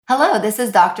Hello, this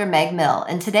is Dr. Meg Mill,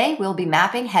 and today we'll be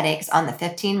mapping headaches on the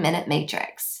 15-minute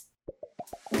matrix.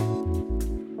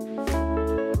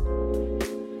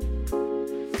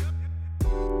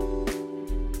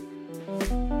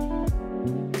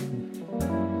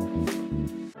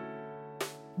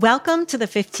 Welcome to the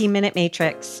 15-Minute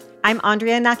Matrix. I'm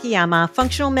Andrea Nakayama,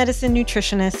 functional medicine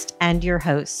nutritionist and your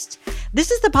host. This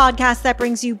is the podcast that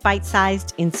brings you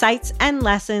bite-sized insights and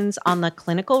lessons on the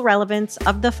clinical relevance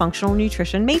of the functional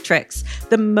nutrition matrix,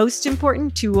 the most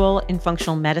important tool in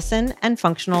functional medicine and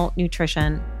functional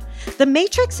nutrition. The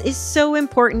matrix is so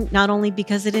important not only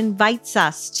because it invites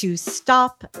us to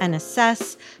stop and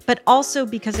assess, but also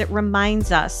because it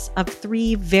reminds us of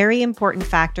three very important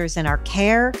factors in our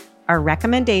care, our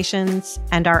recommendations,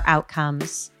 and our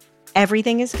outcomes.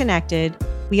 Everything is connected,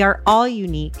 we are all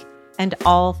unique, and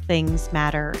all things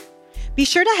matter. Be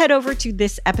sure to head over to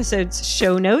this episode's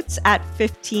show notes at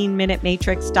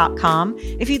 15minutematrix.com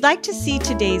if you'd like to see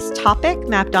today's topic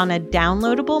mapped on a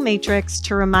downloadable matrix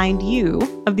to remind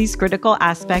you of these critical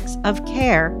aspects of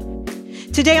care.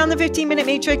 Today on the 15-Minute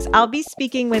Matrix, I'll be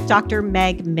speaking with Dr.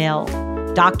 Meg Mill.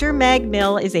 Dr. Meg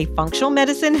Mill is a functional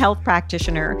medicine health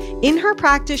practitioner. In her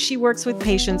practice, she works with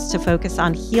patients to focus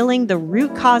on healing the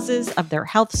root causes of their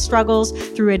health struggles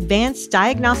through advanced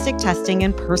diagnostic testing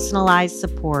and personalized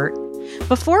support.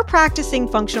 Before practicing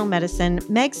functional medicine,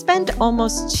 Meg spent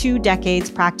almost 2 decades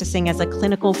practicing as a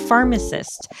clinical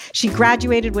pharmacist. She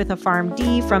graduated with a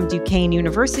PharmD from Duquesne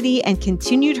University and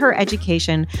continued her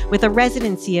education with a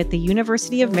residency at the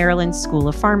University of Maryland School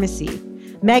of Pharmacy.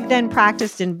 Meg then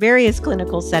practiced in various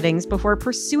clinical settings before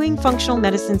pursuing functional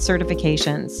medicine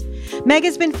certifications. Meg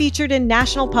has been featured in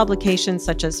national publications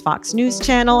such as Fox News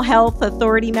Channel, Health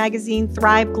Authority Magazine,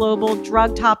 Thrive Global,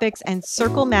 Drug Topics, and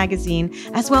Circle Magazine,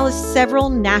 as well as several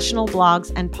national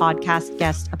blogs and podcast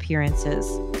guest appearances.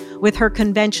 With her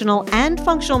conventional and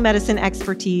functional medicine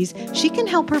expertise, she can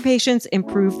help her patients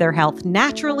improve their health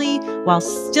naturally while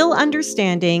still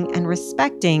understanding and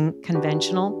respecting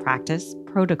conventional practice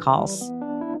protocols.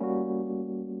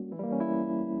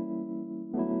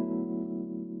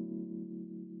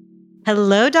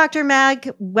 Hello, Dr.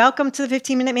 Meg. Welcome to the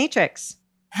 15-Minute Matrix.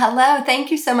 Hello,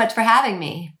 thank you so much for having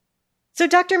me. So,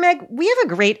 Dr. Meg, we have a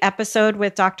great episode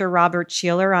with Dr. Robert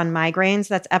Sheeler on migraines.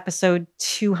 That's episode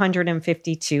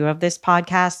 252 of this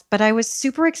podcast. But I was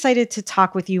super excited to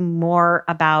talk with you more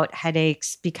about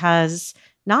headaches because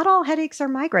not all headaches are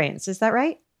migraines. Is that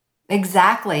right?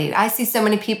 Exactly. I see so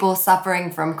many people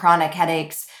suffering from chronic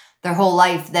headaches their whole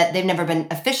life that they've never been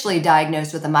officially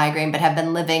diagnosed with a migraine, but have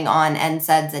been living on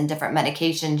NSAIDs and different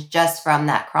medications just from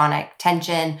that chronic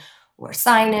tension or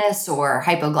sinus or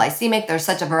hypoglycemic. There's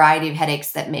such a variety of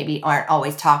headaches that maybe aren't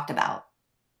always talked about.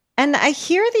 And I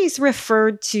hear these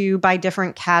referred to by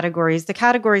different categories. The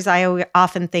categories I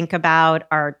often think about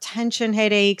are tension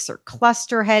headaches or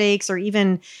cluster headaches, or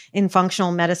even in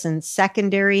functional medicine,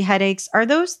 secondary headaches. Are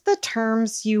those the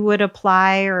terms you would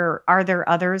apply, or are there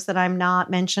others that I'm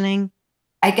not mentioning?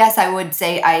 I guess I would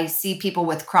say I see people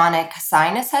with chronic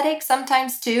sinus headaches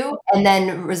sometimes too, and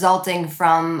then resulting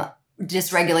from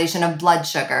dysregulation of blood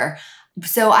sugar.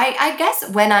 So I guess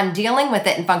when I'm dealing with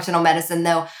it in functional medicine,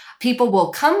 though, people will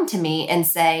come to me and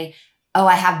say, oh,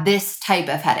 I have this type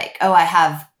of headache. Oh, I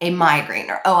have a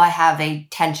migraine, or oh, I have a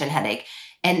tension headache.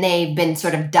 And they've been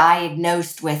sort of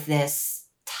diagnosed with this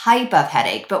type of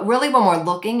headache. But really, when we're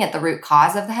looking at the root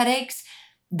cause of the headaches,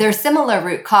 there's similar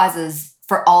root causes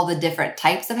for all the different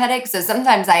types of headaches. So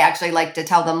sometimes I actually like to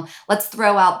tell them, let's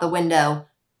throw out the window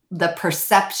the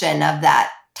perception of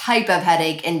that type of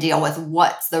headache and deal with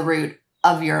what's the root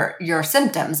of your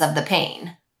symptoms of the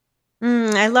pain.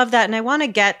 I love that. And I want to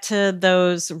get to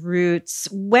those roots.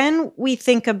 When we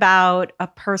think about a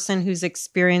person who's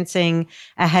experiencing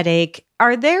a headache,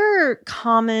 are there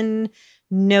common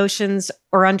notions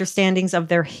or understandings of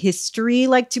their history?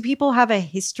 Like, do people have a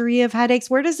history of headaches?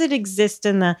 Where does it exist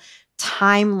in the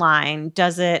timeline?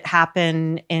 Does it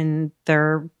happen in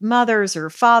their mothers or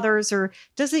fathers, or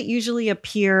does it usually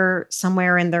appear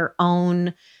somewhere in their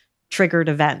own triggered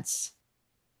events?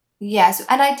 Yes.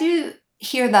 And I do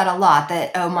hear that a lot,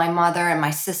 that, oh, my mother and my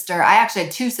sister. I actually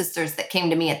had 2 sisters that came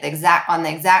to me on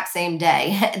the exact same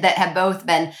day that have both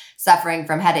been suffering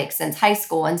from headaches since high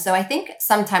school. And so I think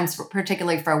sometimes,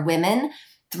 particularly for women,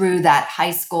 through that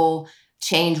high school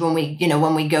change, when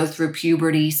we go through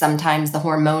puberty, sometimes the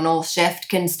hormonal shift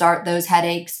can start those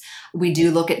headaches. We do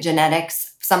look at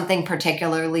genetics, something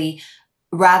particularly,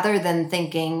 rather than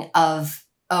thinking of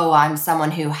oh, I'm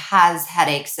someone who has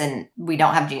headaches, and we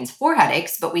don't have genes for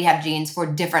headaches, but we have genes for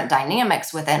different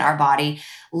dynamics within our body,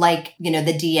 like, the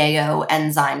DAO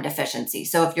enzyme deficiency.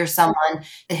 So if you're someone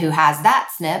who has that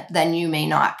SNP, then you may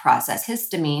not process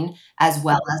histamine as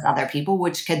well as other people,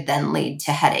 which could then lead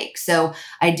to headaches. So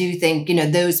I do think,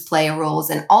 those play a roles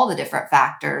in all the different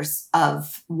factors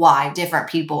of why different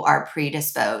people are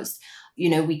predisposed.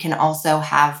 We can also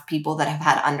have people that have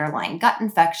had underlying gut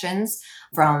infections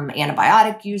from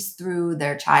antibiotic use through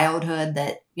their childhood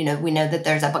that, we know that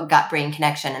there's a gut-brain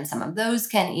connection, and some of those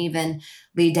can even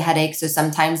lead to headaches. So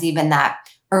sometimes even that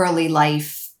early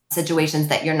life situations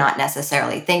that you're not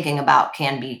necessarily thinking about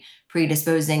can be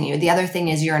predisposing you. The other thing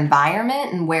is your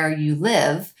environment and where you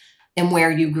live and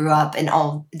where you grew up, and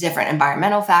all different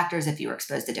environmental factors. If you were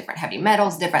exposed to different heavy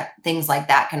metals, different things like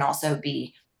that can also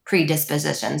be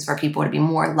predispositions for people to be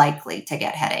more likely to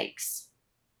get headaches.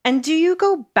 And do you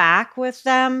go back with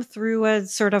them through a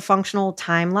sort of functional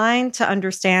timeline to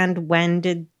understand when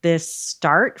did this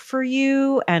start for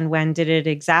you and when did it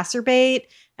exacerbate?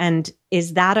 And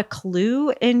is that a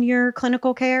clue in your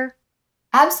clinical care?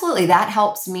 Absolutely. That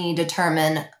helps me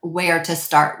determine where to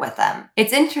start with them.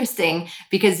 It's interesting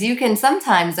because you can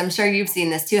sometimes, I'm sure you've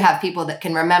seen this too, have people that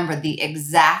can remember the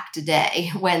exact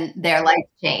day when their life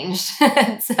changed.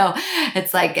 So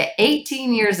it's like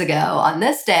 18 years ago on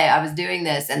this day, I was doing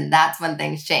this, and that's when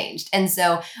things changed. And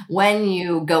so when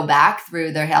you go back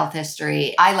through their health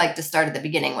history, I like to start at the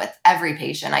beginning with every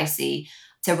patient I see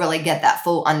to really get that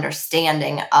full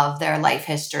understanding of their life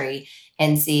history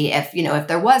and see if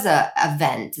there was a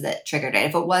event that triggered it,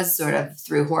 if it was sort of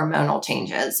through hormonal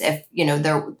changes, if,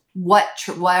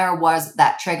 where was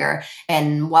that trigger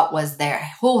and what was their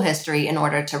whole history, in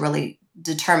order to really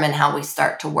determine how we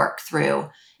start to work through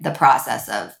the process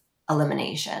of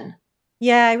elimination.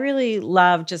 Yeah, I really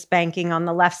love just banking on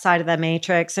the left side of the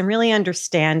matrix and really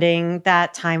understanding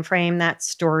that time frame, that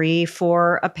story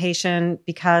for a patient,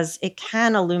 because it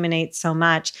can illuminate so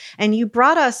much. And you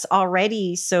brought us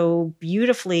already so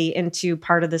beautifully into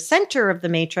part of the center of the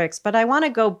matrix, but I want to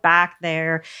go back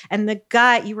there. And the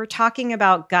gut, you were talking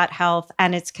about gut health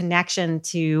and its connection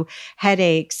to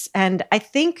headaches. And I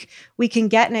think we can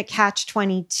get in a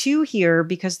catch-22 here,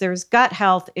 because there's gut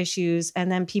health issues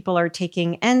and then people are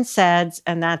taking NSAIDs,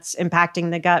 and that's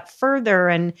impacting the gut further.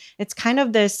 And it's kind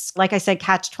of this, like I said,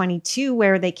 catch-22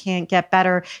 where they can't get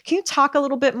better. Can you talk a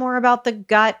little bit more about the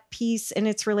gut piece in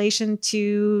its relation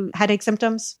to headache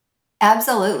symptoms?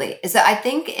 Absolutely. So I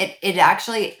think it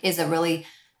actually is a really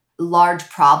large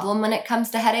problem when it comes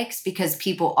to headaches, because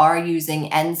people are using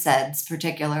NSAIDs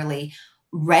particularly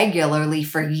regularly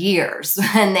for years,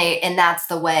 and that's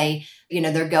the way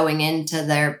they're going into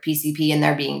their PCP and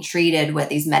they're being treated with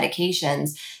these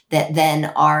medications that then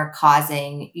are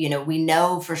causing, we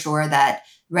know for sure that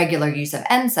regular use of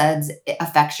NSAIDs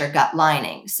affects your gut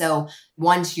lining. So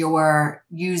once you're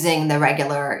using the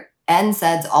regular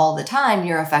NSAIDs all the time,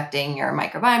 you're affecting your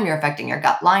microbiome, you're affecting your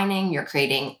gut lining, you're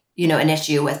creating, an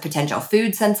issue with potential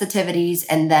food sensitivities,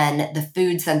 and then the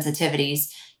food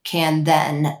sensitivities can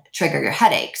then trigger your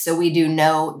headache. So we do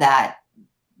know that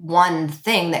one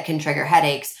thing that can trigger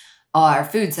headaches are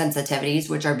food sensitivities,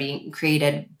 which are being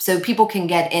created. So people can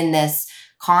get in this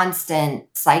constant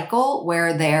cycle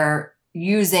where they're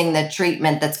using the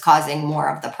treatment that's causing more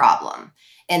of the problem,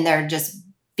 and they're just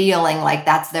feeling like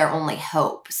that's their only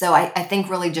hope. So I think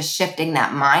really just shifting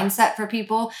that mindset for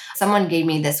people. Someone gave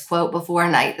me this quote before,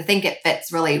 and I think it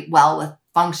fits really well with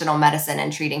functional medicine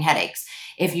and treating headaches.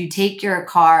 If you take your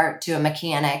car to a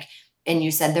mechanic and you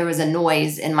said there was a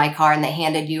noise in my car and they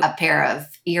handed you a pair of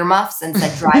earmuffs and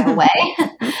said, drive away,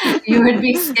 you would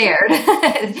be scared.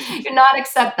 You'd not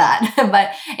accept that.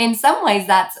 But in some ways,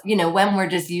 that's, when we're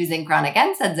just using chronic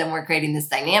NSAIDs and we're creating this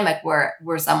dynamic,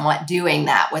 we're somewhat doing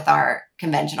that with our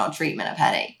conventional treatment of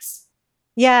headaches.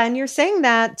 Yeah, and you're saying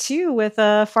that too with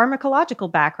a pharmacological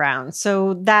background.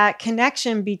 So that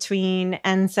connection between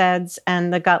NSAIDs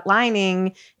and the gut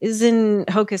lining isn't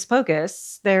hocus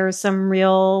pocus. There's some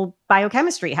real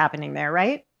biochemistry happening there,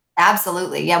 right?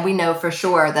 Absolutely. Yeah, we know for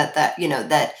sure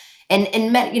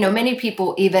many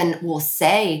people even will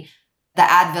say the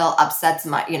Advil upsets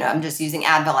my, I'm just using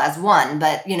Advil as one,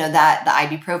 but that the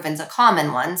ibuprofen's a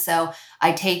common one. So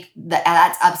I take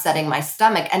that's upsetting my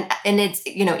stomach. And it's,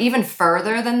 even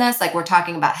further than this, like we're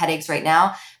talking about headaches right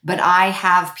now, but I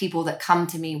have people that come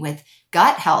to me with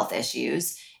gut health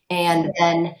issues, and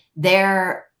then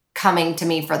they're coming to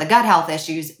me for the gut health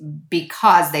issues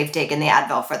because they've taken the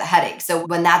Advil for the headache. So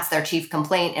when that's their chief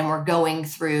complaint and we're going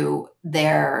through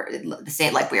the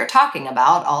state, like we were talking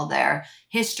about, all their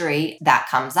history, that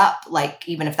comes up. Like,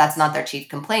 even if that's not their chief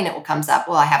complaint, it will comes up,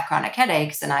 well, I have chronic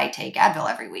headaches and I take Advil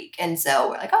every week. And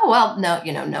so we're like, oh, well, no,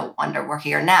 no wonder we're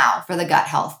here now for the gut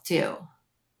health too.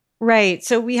 Right.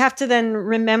 So we have to then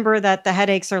remember that the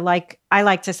headaches are I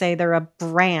like to say they're a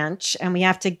branch, and we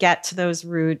have to get to those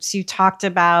roots. You talked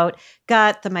about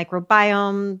gut, the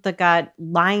microbiome, the gut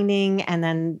lining, and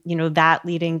then, that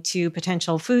leading to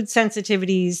potential food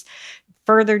sensitivities,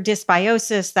 further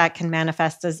dysbiosis that can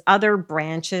manifest as other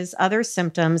branches, other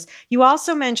symptoms. You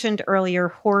also mentioned earlier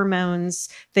hormones,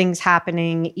 things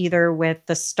happening either with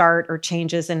the start or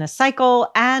changes in a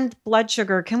cycle, and blood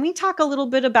sugar. Can we talk a little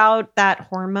bit about that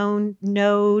hormone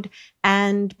node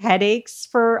and headaches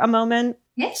for a moment?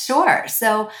 Yeah, sure.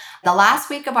 So the last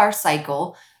week of our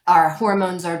cycle, our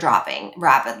hormones are dropping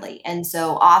rapidly. And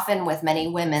so often with many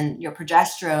women, your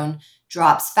progesterone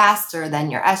drops faster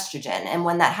than your estrogen. And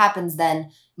when that happens,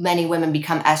 then many women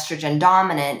become estrogen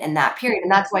dominant in that period.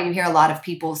 And that's why you hear a lot of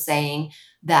people saying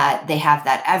that they have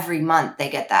that every month, they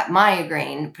get that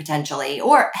migraine potentially,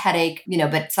 or headache,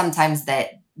 but sometimes the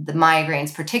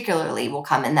migraines particularly will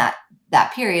come in that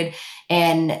period,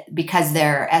 and because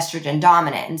they're estrogen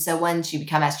dominant. And so once you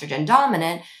become estrogen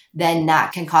dominant, then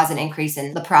that can cause an increase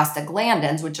in the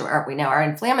prostaglandins, which we know are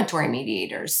inflammatory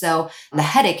mediators. So the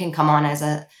headache can come on as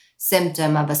a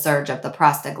symptom of a surge of the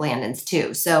prostaglandins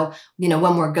too. So,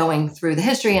 when we're going through the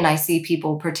history and I see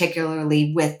people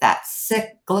particularly with that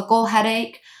cyclical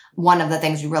headache, one of the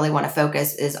things we really want to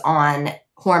focus is on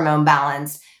hormone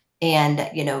balance and,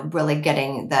 really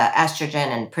getting the estrogen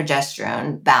and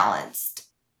progesterone balanced.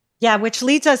 Yeah, which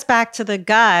leads us back to the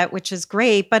gut, which is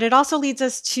great, but it also leads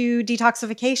us to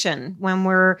detoxification when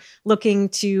we're looking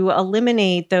to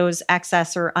eliminate those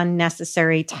excess or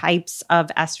unnecessary types of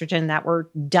estrogen that we're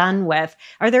done with.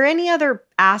 Are there any other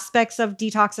aspects of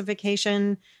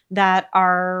detoxification that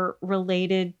are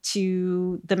related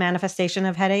to the manifestation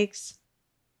of headaches?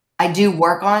 I do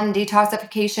work on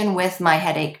detoxification with my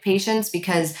headache patients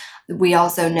because we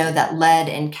also know that lead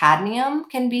and cadmium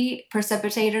can be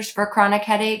precipitators for chronic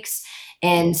headaches.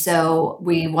 And so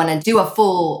we want to do a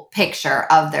full picture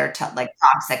of their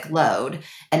toxic load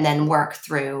and then work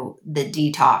through the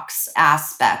detox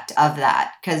aspect of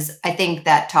that. Because I think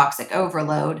that toxic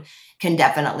overload can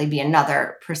definitely be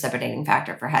another precipitating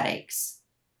factor for headaches.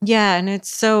 Yeah. And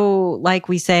it's so, like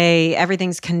we say,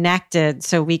 everything's connected.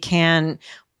 So we can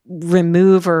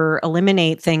remove or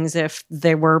eliminate things if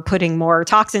they were putting more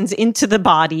toxins into the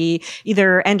body,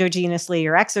 either endogenously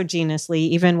or exogenously,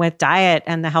 even with diet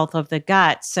and the health of the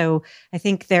gut. So I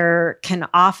think there can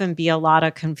often be a lot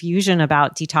of confusion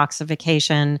about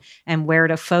detoxification and where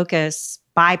to focus,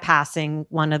 bypassing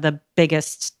one of the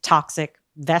biggest toxic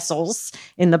vessels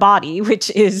in the body, which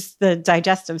is the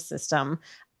digestive system.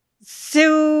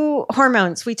 So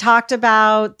hormones, we talked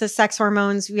about the sex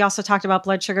hormones. We also talked about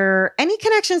blood sugar. Any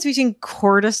connections between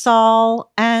cortisol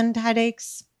and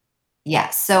headaches?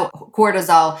 Yes. So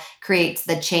cortisol creates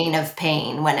the chain of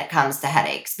pain when it comes to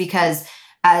headaches, because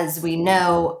as we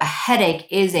know, a headache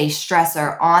is a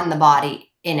stressor on the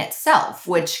body in itself,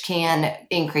 which can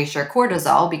increase your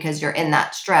cortisol because you're in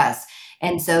that stress.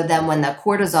 And so then when the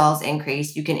cortisol's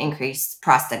increased, you can increase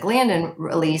prostaglandin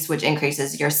release, which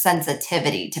increases your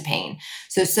sensitivity to pain.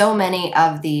 So many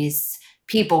of these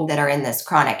people that are in this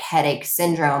chronic headache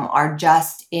syndrome are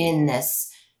just in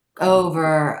this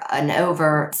over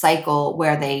cycle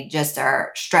where they just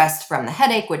are stressed from the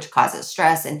headache, which causes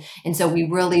stress. And so we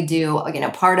really do,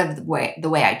 part of the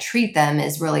way I treat them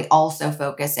is really also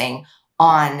focusing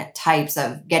on types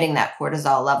of getting that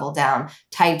cortisol level down,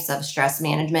 types of stress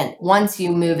management. Once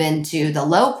you move into the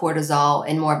low cortisol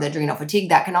and more of the adrenal fatigue,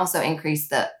 that can also increase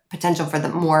the potential for the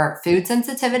more food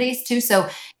sensitivities too. So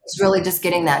it's really just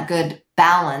getting that good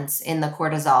balance in the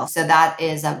cortisol. So that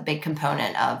is a big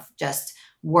component of just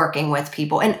working with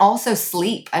people. And also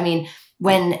sleep. I mean,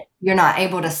 when you're not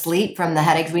able to sleep from the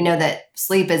headaches, we know that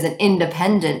sleep is an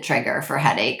independent trigger for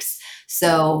headaches.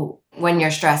 So when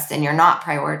you're stressed and you're not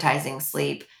prioritizing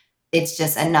sleep, it's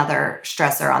just another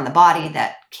stressor on the body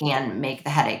that can make the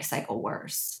headache cycle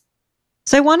worse.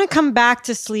 So I want to come back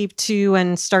to sleep too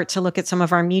and start to look at some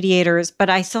of our mediators, but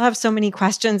I still have so many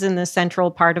questions in the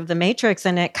central part of the matrix,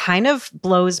 and it kind of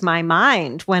blows my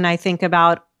mind when I think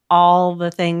about all the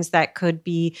things that could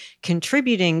be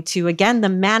contributing to, again, the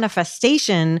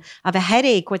manifestation of a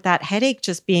headache, with that headache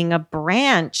just being a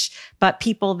branch, but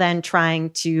people then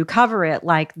trying to cover it,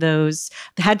 like those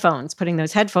headphones, putting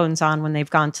those headphones on when they've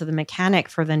gone to the mechanic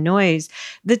for the noise.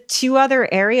 The two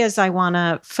other areas I want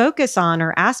to focus on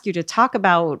or ask you to talk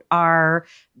about are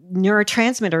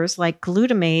neurotransmitters like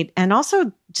glutamate, and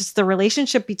also just the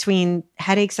relationship between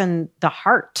headaches and the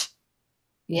heart.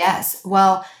 Yes.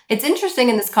 Well, it's interesting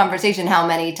in this conversation how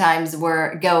many times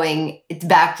we're going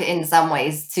back to, in some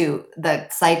ways, to the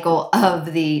cycle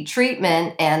of the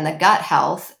treatment and the gut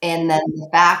health, and then the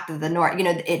fact of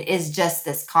it is just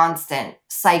this constant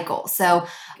cycle. So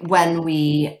when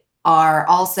we are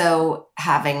also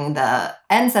having the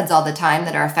NSAIDs all the time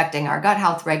that are affecting our gut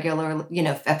health regularly,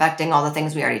 affecting all the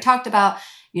things we already talked about,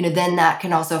 then that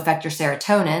can also affect your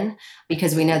serotonin,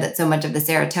 because we know that so much of the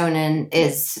serotonin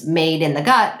is made in the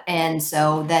gut. And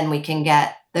so then we can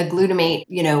get the glutamate,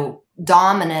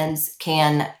 dominance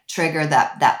can trigger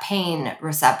that pain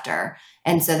receptor.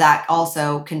 And so that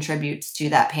also contributes to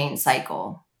that pain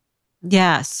cycle.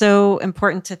 Yeah, so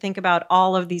important to think about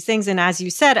all of these things. And as you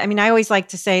said, I always like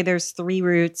to say there's 3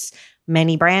 roots,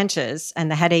 many branches. And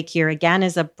the headache here, again,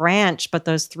 is a branch, but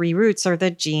those 3 roots are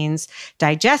the genes: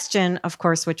 digestion, of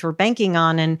course, which we're banking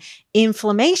on, and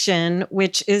inflammation,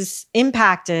 which is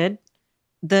impacted,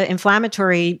 the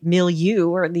inflammatory milieu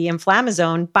or the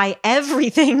inflammasome, by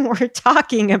everything we're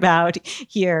talking about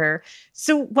here.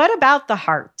 So what about the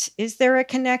heart? Is there a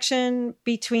connection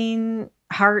between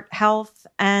heart health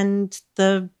and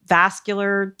the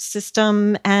vascular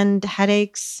system and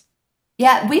headaches?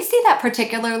 Yeah, we see that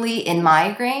particularly in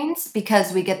migraines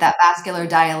because we get that vascular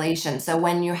dilation. So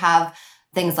when you have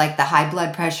things like the high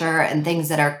blood pressure and things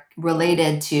that are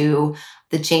related to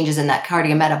the changes in that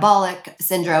cardiometabolic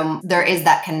syndrome, there is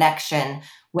that connection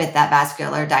with that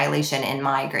vascular dilation in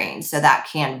migraines. So that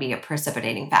can be a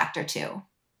precipitating factor too.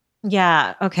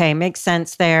 Yeah. Okay. Makes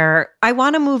sense there. I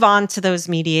want to move on to those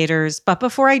mediators. But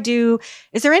before I do,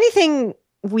 is there anything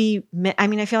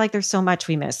I feel like there's so much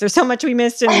we missed. There's so much we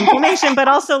missed in inflammation, but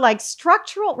also like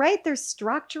structural, right? There's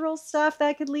structural stuff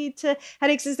that could lead to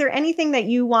headaches. Is there anything that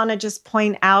you want to just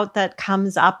point out that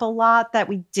comes up a lot that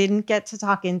we didn't get to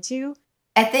talk into?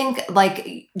 I think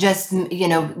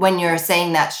when you're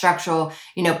saying that structural,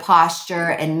 posture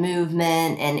and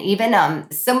movement, and even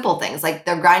simple things like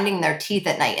they're grinding their teeth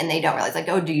at night and they don't realize, like,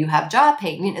 oh, do you have jaw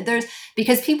pain?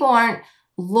 Because people aren't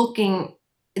looking,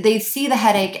 they see the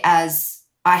headache as,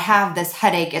 I have this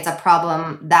headache, it's a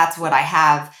problem, that's what I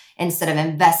have, instead of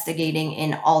investigating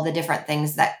in all the different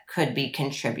things that could be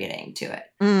contributing to it.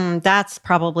 That's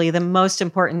probably the most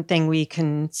important thing we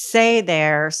can say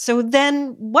there. So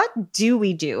then what do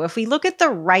we do? If we look at the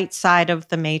right side of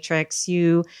the matrix,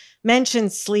 you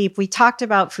mentioned sleep, we talked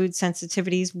about food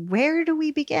sensitivities. Where do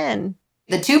we begin?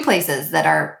 The 2 places that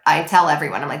I tell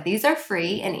everyone, I'm like, these are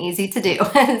free and easy to do.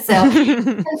 So you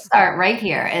can start right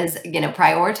here is,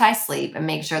 prioritize sleep and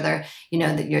make sure they're,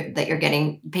 that you're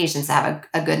getting patients to have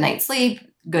a good night's sleep,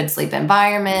 good sleep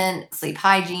environment, sleep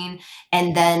hygiene,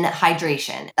 and then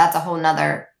hydration. That's a whole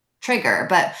nother trigger,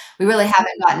 but we really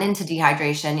haven't gotten into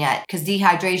dehydration yet, because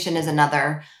dehydration is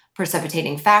another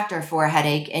precipitating factor for a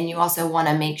headache. And you also want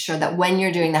to make sure that when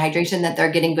you're doing the hydration, that they're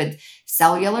getting good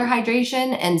cellular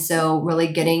hydration. And so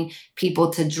really getting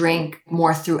people to drink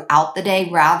more throughout the day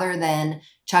rather than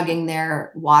chugging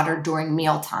their water during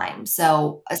mealtime.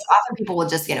 So as often people will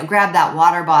just, grab that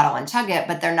water bottle and chug it,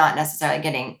 but they're not necessarily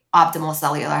getting optimal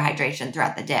cellular hydration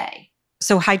throughout the day.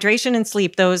 So hydration and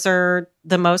sleep, those are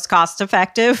the most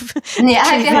cost-effective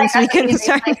treatments we can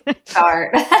start.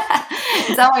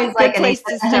 It's always like a place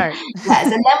to start.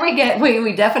 Yes, and then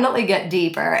we definitely get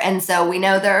deeper. And so we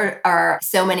know there are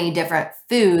so many different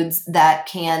foods that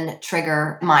can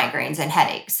trigger migraines and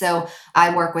headaches. So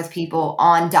I work with people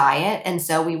on diet, and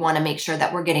so we want to make sure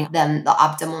that we're getting them the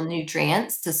optimal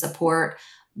nutrients to support.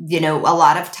 A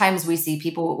lot of times we see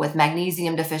people with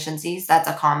magnesium deficiencies. That's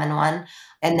a common one.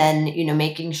 And then,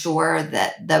 making sure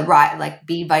that the right, like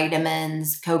B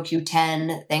vitamins,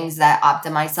 CoQ10, things that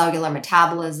optimize cellular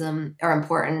metabolism are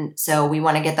important. So we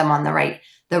want to get them on the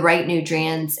right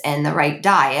nutrients and the right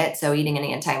diet. So eating an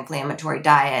anti-inflammatory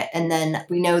diet. And then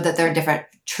we know that there are different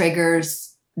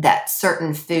triggers, that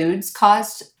certain foods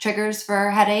cause triggers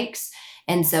for headaches.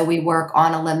 And so we work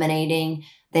on eliminating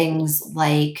things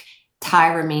like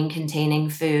tyramine-containing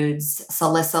foods,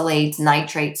 salicylates,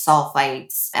 nitrates,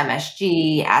 sulfites,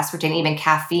 MSG, aspartame, even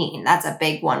caffeine. That's a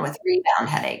big one with rebound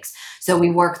headaches. So we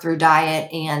work through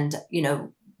diet and,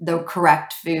 the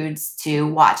correct foods to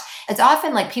watch. It's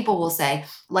often like people will say,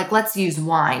 like, let's use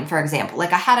wine, for example.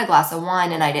 Like I had a glass of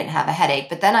wine and I didn't have a headache,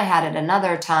 but then I had it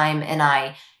another time and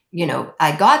I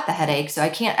got the headache, so I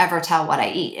can't ever tell what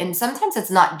I eat. And sometimes it's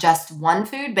not just one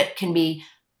food, but can be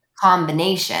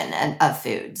combination of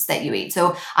foods that you eat.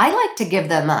 So I like to give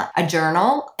them a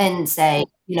journal and say,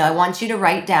 I want you to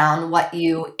write down what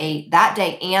you ate that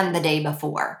day and the day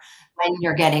before when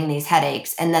you're getting these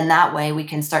headaches. And then that way we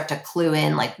can start to clue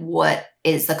in like what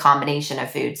is the combination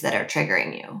of foods that are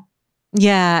triggering you.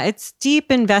 Yeah, it's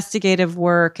deep investigative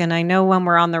work. And I know when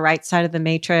we're on the right side of the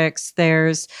matrix,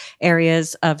 there's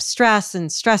areas of stress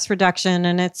and stress reduction.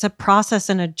 And it's a process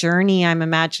and a journey, I'm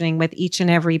imagining, with each and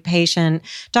every patient.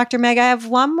 Dr. Meg, I have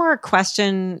one more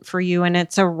question for you, and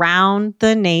it's around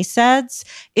the NSAIDs.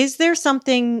 Is there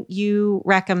something you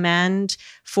recommend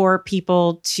for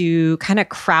people to kind of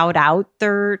crowd out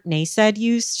their NSAID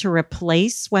use to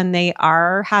replace when they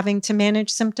are having to manage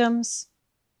symptoms?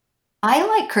 I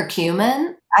like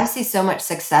curcumin. I see so much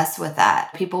success with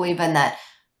that. People even that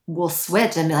will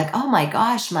switch and be like, oh my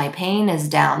gosh, my pain is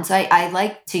down. So I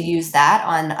like to use that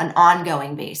on an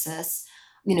ongoing basis.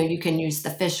 You can use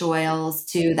the fish oils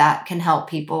too. That can help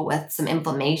people with some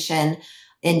inflammation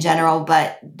in general.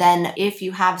 But then if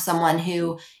you have someone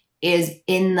who is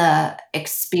in the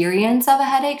experience of a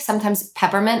headache, sometimes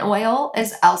peppermint oil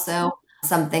is also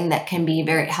something that can be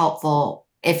very helpful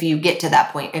if you get to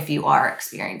that point, if you are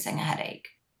experiencing a headache.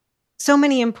 So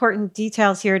many important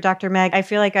details here, Dr. Meg. I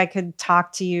feel like I could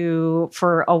talk to you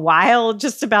for a while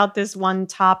just about this one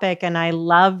topic. And I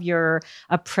love your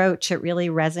approach. It really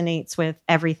resonates with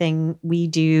everything we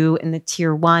do in the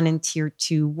tier 1 and tier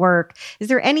 2 work. Is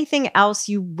there anything else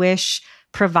you wish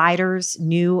providers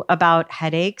knew about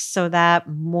headaches so that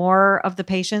more of the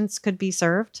patients could be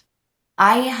served?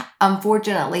 I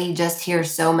unfortunately just hear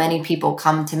so many people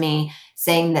come to me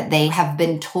saying that they have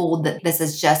been told that this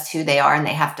is just who they are and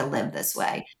they have to live this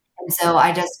way. And so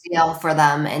I just feel for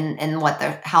them and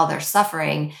how they're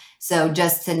suffering. So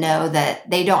just to know that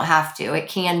they don't have to, it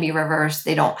can be reversed.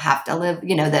 They don't have to live,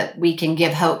 that we can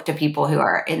give hope to people who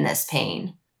are in this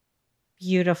pain.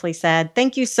 Beautifully said.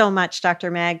 Thank you so much,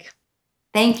 Dr. Meg.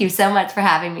 Thank you so much for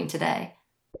having me today.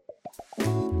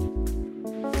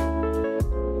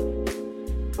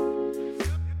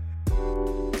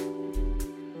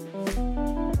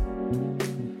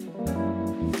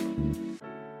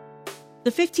 The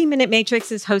 15-Minute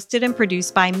Matrix is hosted and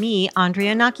produced by me,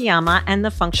 Andrea Nakayama, and the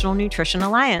Functional Nutrition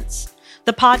Alliance.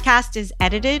 The podcast is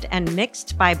edited and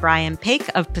mixed by Brian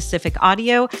Paik of Pacific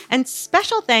Audio, and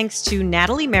special thanks to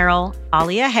Natalie Merrill,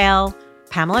 Alia Hale,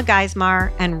 Pamela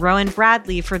Geismar, and Rowan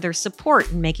Bradley for their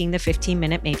support in making the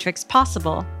 15-Minute Matrix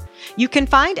possible. You can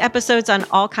find episodes on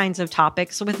all kinds of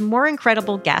topics with more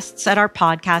incredible guests at our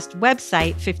podcast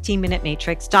website,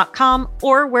 15minutematrix.com,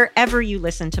 or wherever you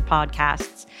listen to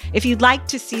podcasts. If you'd like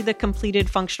to see the completed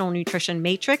functional nutrition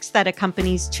matrix that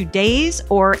accompanies today's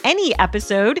or any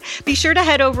episode, be sure to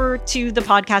head over to the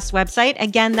podcast website.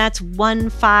 Again, that's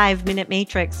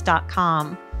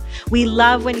 15minutematrix.com. We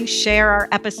love when you share our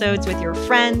episodes with your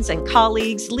friends and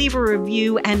colleagues, leave a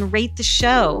review, and rate the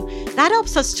show. That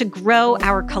helps us to grow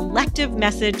our collective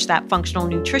message that functional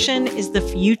nutrition is the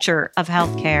future of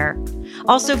healthcare.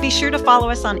 Also, be sure to follow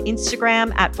us on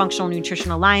Instagram at Functional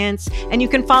Nutrition Alliance, and you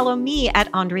can follow me at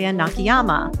Andrea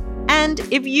Nakayama. And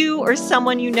if you or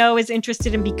someone you know is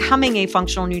interested in becoming a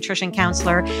functional nutrition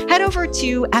counselor, head over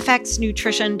to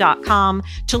fxnutrition.com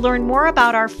to learn more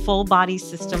about our Full Body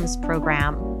Systems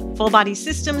program. Full Body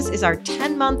Systems is our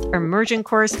 10-month immersion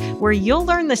course where you'll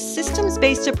learn the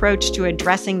systems-based approach to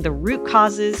addressing the root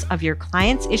causes of your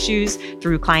clients' issues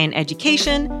through client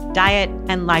education, diet,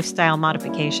 and lifestyle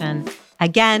modification.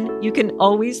 Again, you can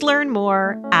always learn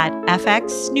more at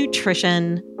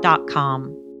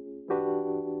fxnutrition.com.